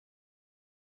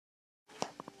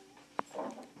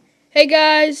Hey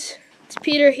guys, it's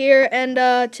Peter here, and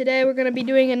today we're going to be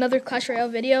doing another Clash Royale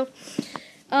video.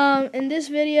 In this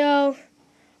video,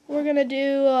 we're going to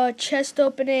do chest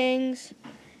openings,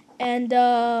 and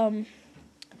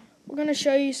we're going to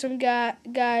show you some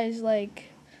guys,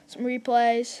 like some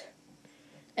replays,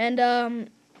 and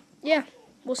yeah,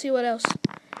 we'll see what else.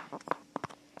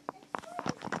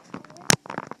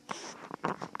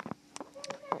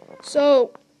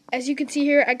 So, as you can see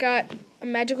here, I got a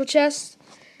magical chest.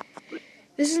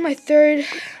 This is my third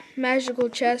magical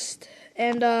chest,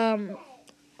 and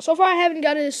so far I haven't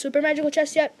gotten a super magical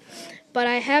chest yet, but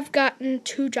I have gotten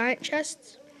 2 giant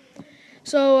chests.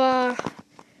 So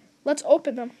let's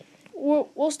open them.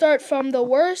 We'll start from the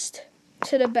worst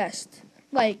to the best,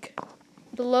 like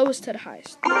the lowest to the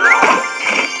highest.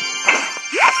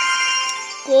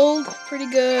 Gold,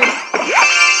 pretty good.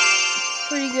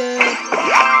 Pretty good.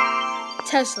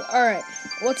 Tesla. Alright,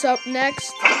 what's up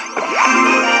next?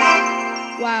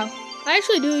 Wow, I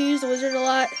actually do use the wizard a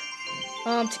lot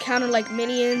to counter like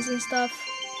minions and stuff,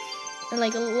 and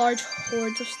like large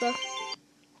hordes of stuff.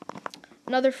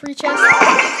 Another free chest.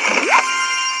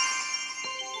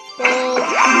 Gold.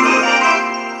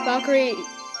 Valkyrie.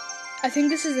 I think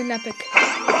this is an epic.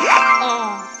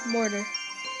 Oh, mortar.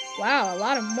 Wow, a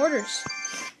lot of mortars.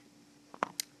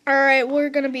 Alright, we're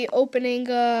gonna be opening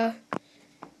silver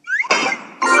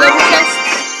chest.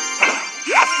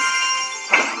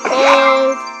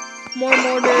 Gold, more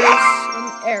mortars,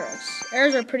 and arrows.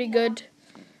 Arrows are pretty good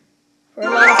for a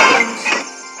lot of things.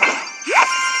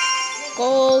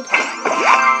 Gold,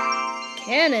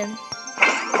 cannon,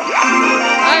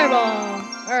 fireball.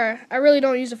 Alright, I really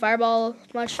don't use the fireball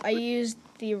much. I use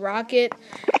the rocket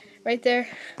right there,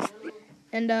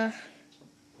 and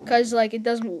cause like it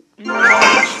does more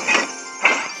damage.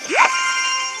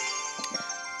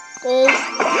 Gold,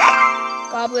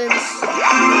 goblins,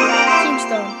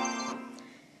 tombstone.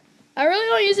 I really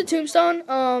don't use a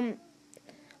tombstone.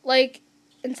 Like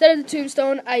instead of the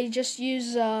tombstone, I just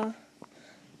use the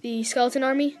skeleton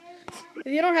army.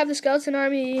 If you don't have the skeleton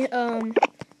army,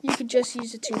 you could just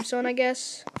use the tombstone, I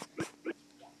guess.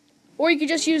 Or you could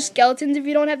just use skeletons if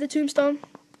you don't have the tombstone.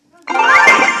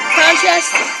 Crown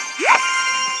chest,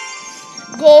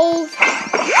 gold,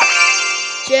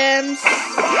 gems,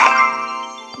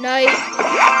 knight,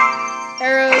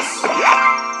 arrows,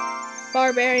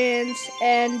 barbarians,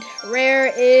 and rare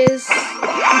is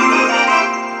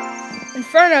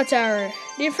Inferno Tower.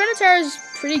 The Inferno Tower is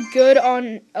pretty good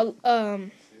on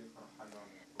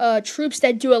troops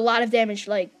that do a lot of damage,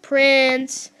 like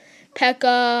Prince,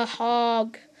 P.E.K.K.A,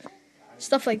 Hog,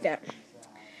 stuff like that.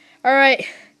 Alright,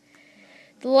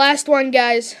 the last one,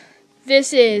 guys.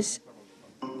 This is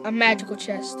a magical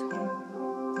chest.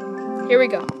 Here we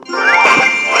go.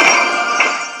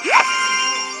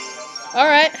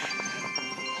 Alright.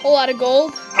 Whole lot of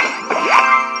gold.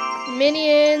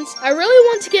 Minions. I really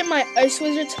want to get my Ice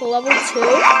Wizard to level 2.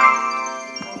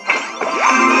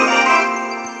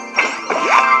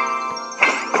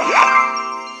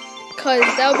 Because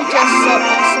that would be just so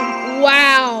awesome.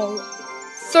 Wow.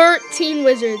 13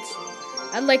 wizards.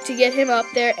 I'd like to get him up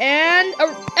there. And a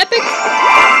epic.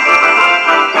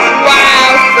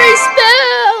 Wow. Free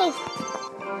spell.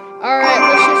 Alright,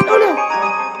 let's just. Oh no.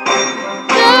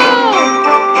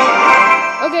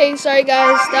 Okay, sorry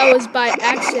guys, that was by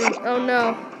accident. Oh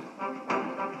no.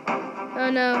 Oh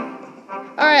no.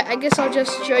 Alright, I guess I'll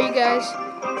just show you guys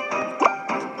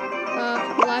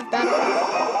live battle.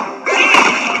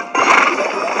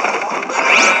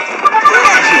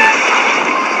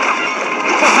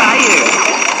 Fire!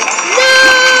 No!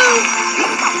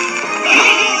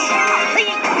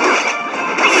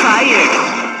 Fire!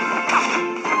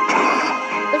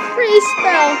 The free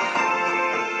spell.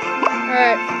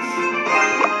 Alright.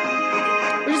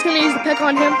 We're just gonna use the P.E.K.K.A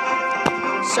on him.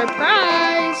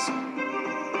 Surprise!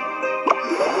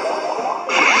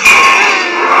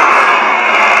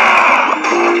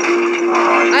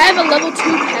 I have a level 2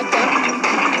 P.E.K.K.A.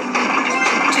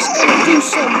 Just gonna do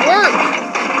some work.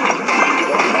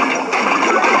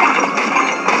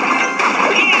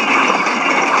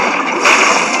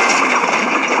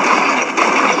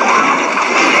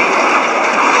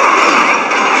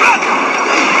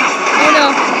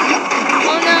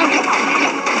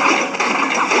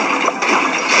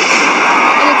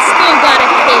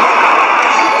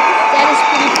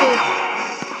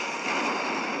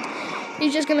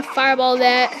 He's just gonna fireball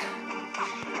that,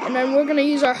 and then we're gonna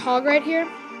use our hog right here.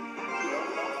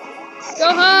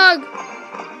 Go hog!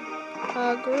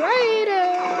 Hog rider.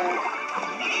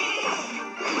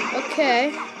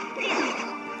 Okay.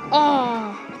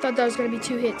 Oh, I thought that was gonna be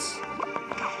 2 hits.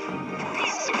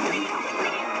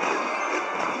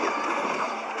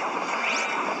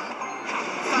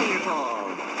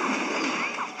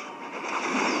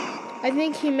 I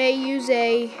think he may use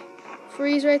a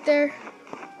freeze right there.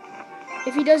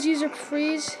 If he does use a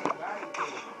freeze,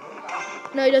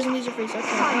 no, he doesn't use a freeze. Okay.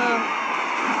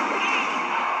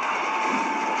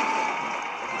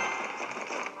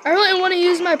 I really want to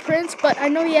use my Prince, but I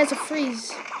know he has a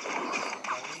freeze.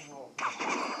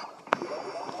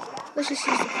 Let's just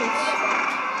use the Prince.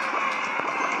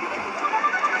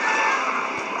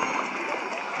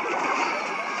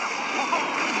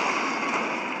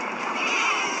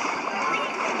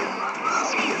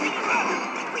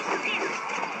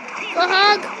 Go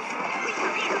Hog!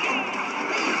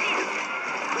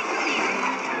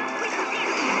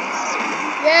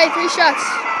 Yay, 3 shots.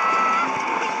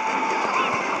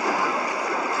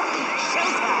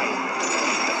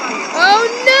 Oh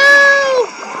no!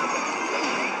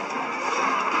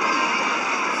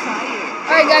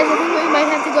 Alright guys, I think we might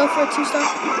have to go for a 2-star.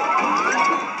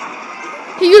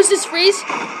 He used his freeze,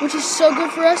 which is so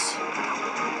good for us.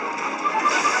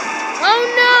 Oh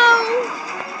no!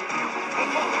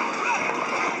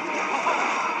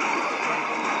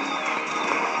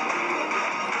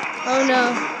 Oh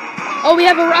no. Oh, we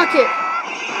have a rocket.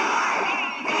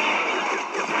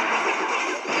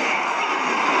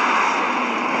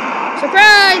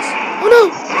 Surprise! Oh no!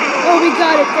 Oh, we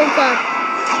got it, thank God.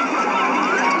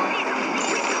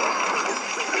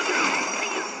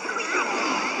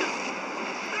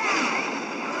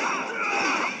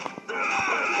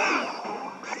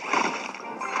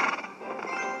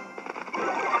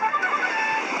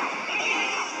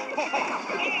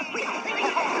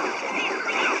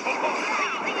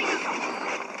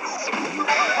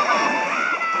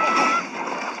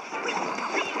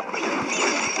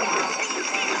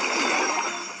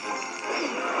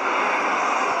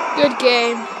 Good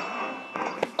game.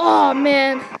 Oh,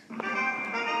 man.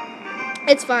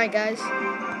 It's fine, guys.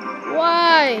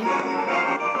 Why?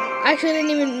 Actually, I didn't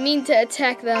even mean to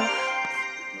attack them.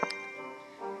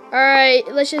 Alright,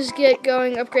 let's just get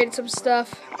going, upgrade some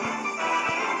stuff.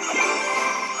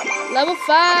 Level 5.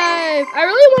 I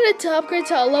really wanted to upgrade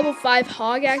to a level 5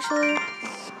 Hog, actually.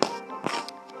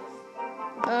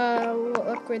 We'll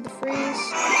upgrade the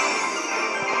freeze.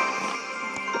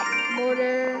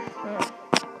 Mortar.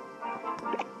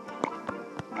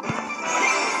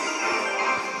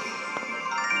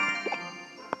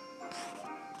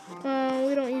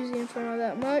 We don't use the Inferno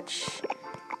that much.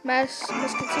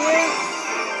 Musketeer.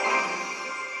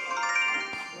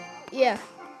 Yeah.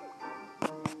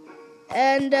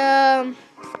 And,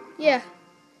 yeah.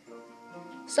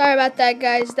 Sorry about that,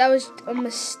 guys. That was a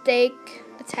mistake,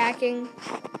 attacking.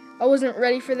 I wasn't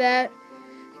ready for that.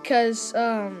 Because,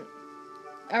 I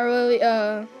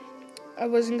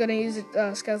wasn't going to use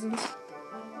skeletons.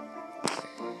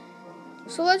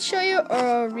 So let's show you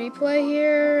a replay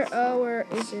here. Where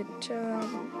is it?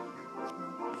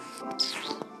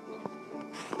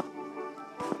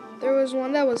 There was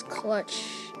one that was clutch.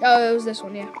 Oh, it was this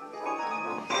one, yeah.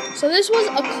 So this was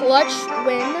a clutch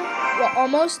win. Well,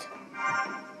 almost.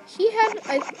 He had,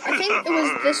 I think it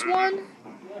was this one.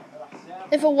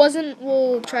 If it wasn't,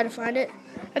 we'll try to find it.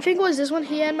 I think it was this one.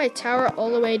 He had my tower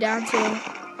all the way down to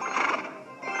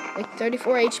like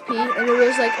 34 HP, and it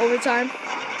was like overtime.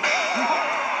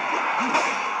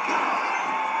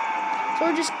 So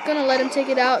we're just gonna let him take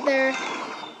it out there,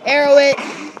 arrow it,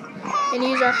 and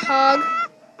use our Hog.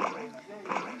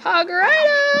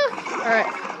 Hog-rider!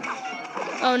 Alright.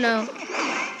 Oh no.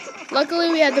 Luckily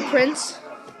we had the Prince.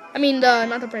 I mean,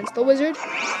 not the Prince, the Wizard.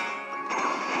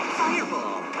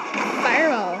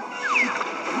 Fireball.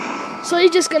 So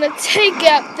he's just gonna take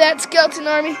out that skeleton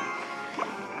army.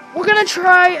 We're gonna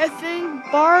try, I think,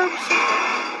 barbs.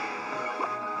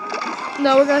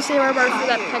 No, we're gonna save our barbs for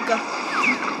that P.E.K.K.A.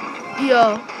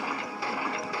 Yo.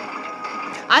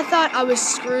 I thought I was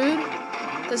screwed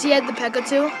because he had the P.E.K.K.A.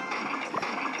 too.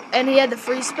 And he had the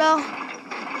freeze spell.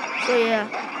 So yeah.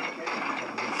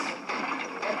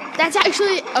 That's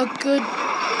actually a good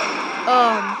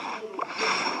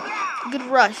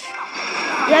rush.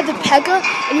 He had the P.E.K.K.A.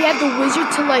 and he had the Wizard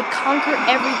to like conquer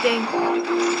everything.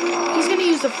 He's gonna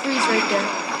use the freeze right there.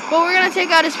 But we're gonna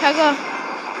take out his P.E.K.K.A.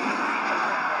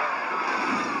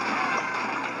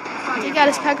 Take out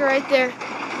his P.E.K.K.A. right there.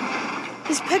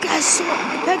 His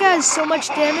P.E.K.K.A. has so much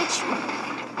damage.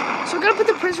 So we're gonna put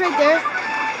the Prince right there.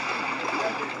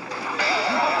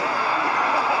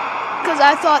 Because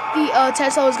I thought the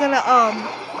Tesla was gonna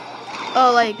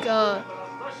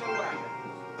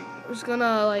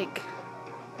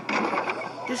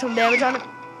do some damage on it.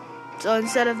 So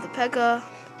instead of the P.E.K.K.A.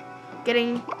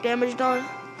 getting damaged on,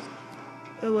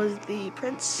 it was the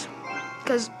Prince.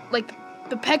 Because like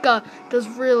the P.E.K.K.A. does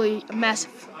really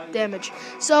massive damage.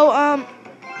 So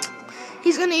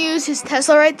He's gonna use his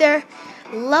Tesla right there.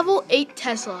 Level 8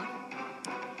 Tesla.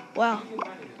 Wow.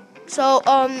 So,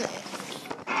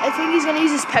 I think he's gonna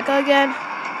use his P.E.K.K.A. again.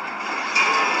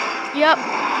 Yep.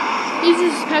 He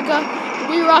uses his P.E.K.K.A.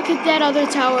 We rocket that other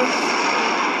tower.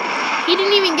 He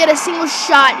didn't even get a single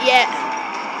shot yet.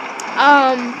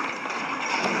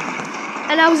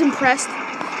 And I was impressed.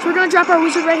 So we're gonna drop our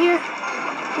wizard right here.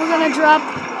 We're gonna drop,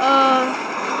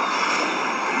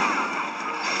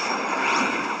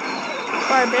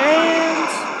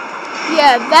 barbarians.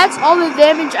 Yeah, that's all the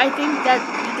damage I think that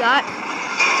he got.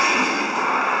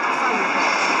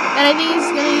 And I think he's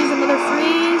gonna use another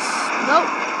freeze. Nope.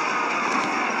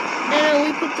 And then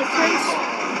we put the prince.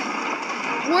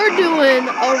 We're doing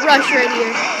a rush right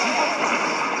here.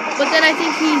 But then I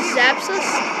think he zaps us.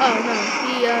 Oh no,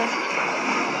 he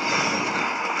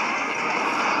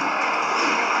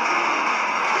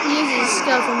uses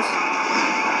skeletons.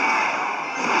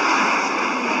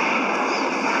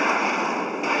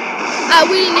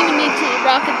 We didn't even need to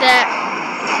rocket that.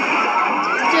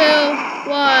 2,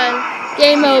 1,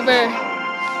 game over.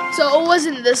 So it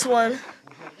wasn't this one.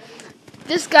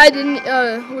 This guy didn't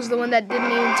was the one that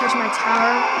didn't even touch my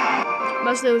tower.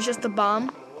 Mostly it was just a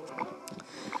bomb.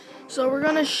 So we're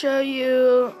gonna show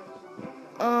you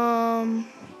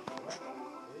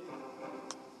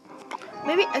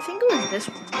maybe I think it was this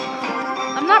one.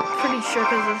 I'm not pretty sure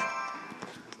because of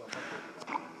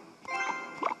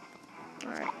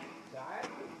alright.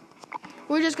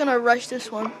 We're just gonna rush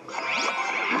this one.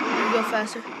 Go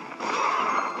faster.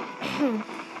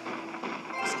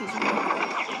 Excuse me.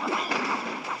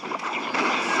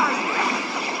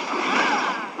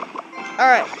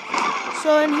 Alright.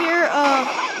 So in here,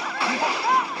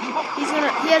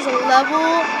 he has a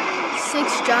level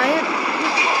 6 giant,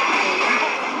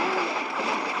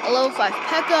 a level 5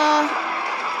 P.E.K.K.A.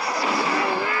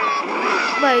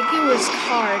 Like it was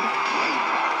hard.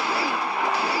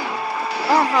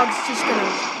 Our hog's just gonna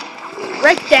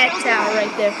wreck that tower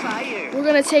right there. We're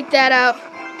gonna take that out.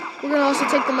 We're gonna also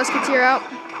take the musketeer out.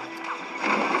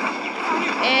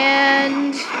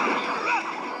 And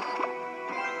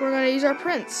we're gonna use our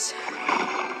prince.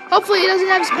 Hopefully he doesn't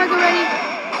have his P.E.K.K.A. ready,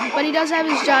 but he does have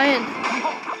his giant.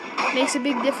 Makes a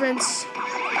big difference.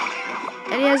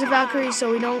 And he has a Valkyrie,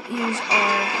 so we don't use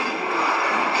our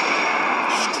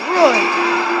destroy.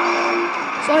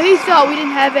 So he thought we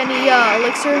didn't have any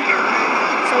elixir.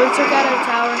 So we took out our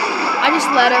tower. I just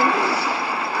let him.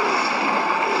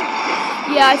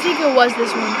 Yeah, I think it was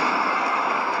this one.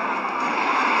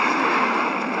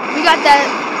 We got that.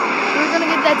 We're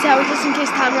gonna get that tower just in case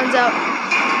time runs out.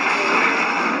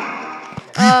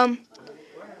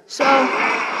 So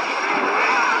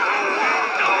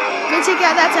gonna take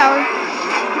out that tower.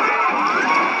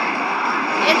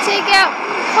 And take out,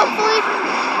 hopefully,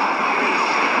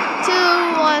 2,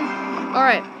 1.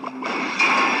 Alright.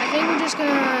 I think we're just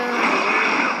gonna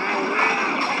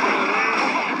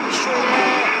destroy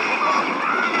that.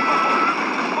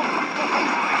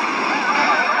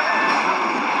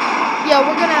 Yeah,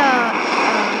 we're gonna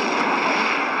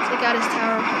take out his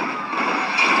tower.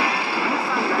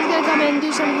 He's gonna come in and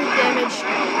do some good damage.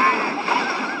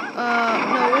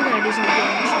 No, we're gonna do some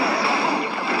damage.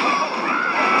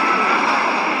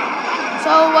 So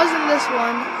it wasn't this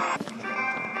one.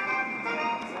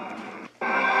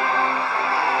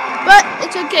 But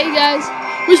it's okay, guys.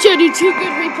 We showed you 2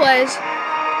 good replays.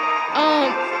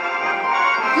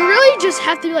 You really just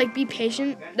have to like be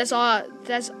patient. That's all.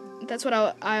 That's what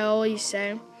I always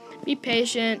say. Be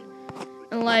patient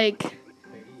and like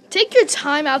take your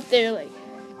time out there. Like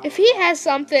if he has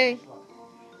something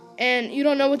and you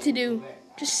don't know what to do,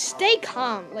 just stay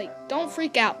calm. Like don't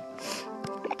freak out.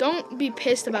 Don't be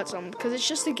pissed about something because it's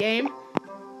just a game,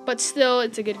 but still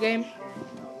it's a good game.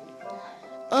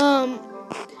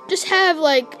 Just have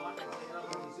like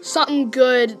something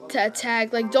good to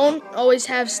attack. Like don't always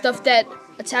have stuff that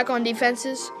attack on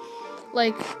defenses.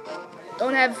 Like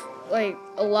don't have like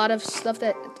a lot of stuff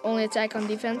that only attack on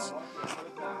defense.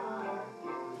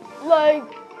 Like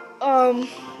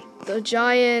the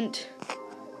giant,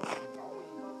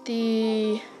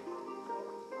 the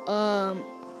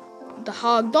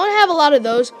hog. Don't have a lot of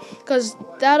those because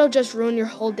that'll just ruin your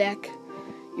whole deck.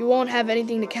 You won't have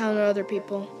anything to counter other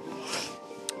people.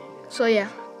 So yeah.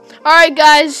 Alright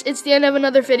guys, it's the end of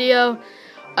another video.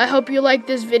 I hope you liked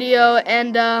this video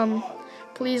and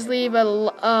please leave a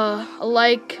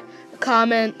like, a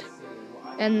comment,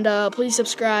 and please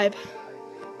subscribe.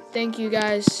 Thank you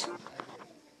guys.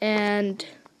 And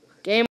game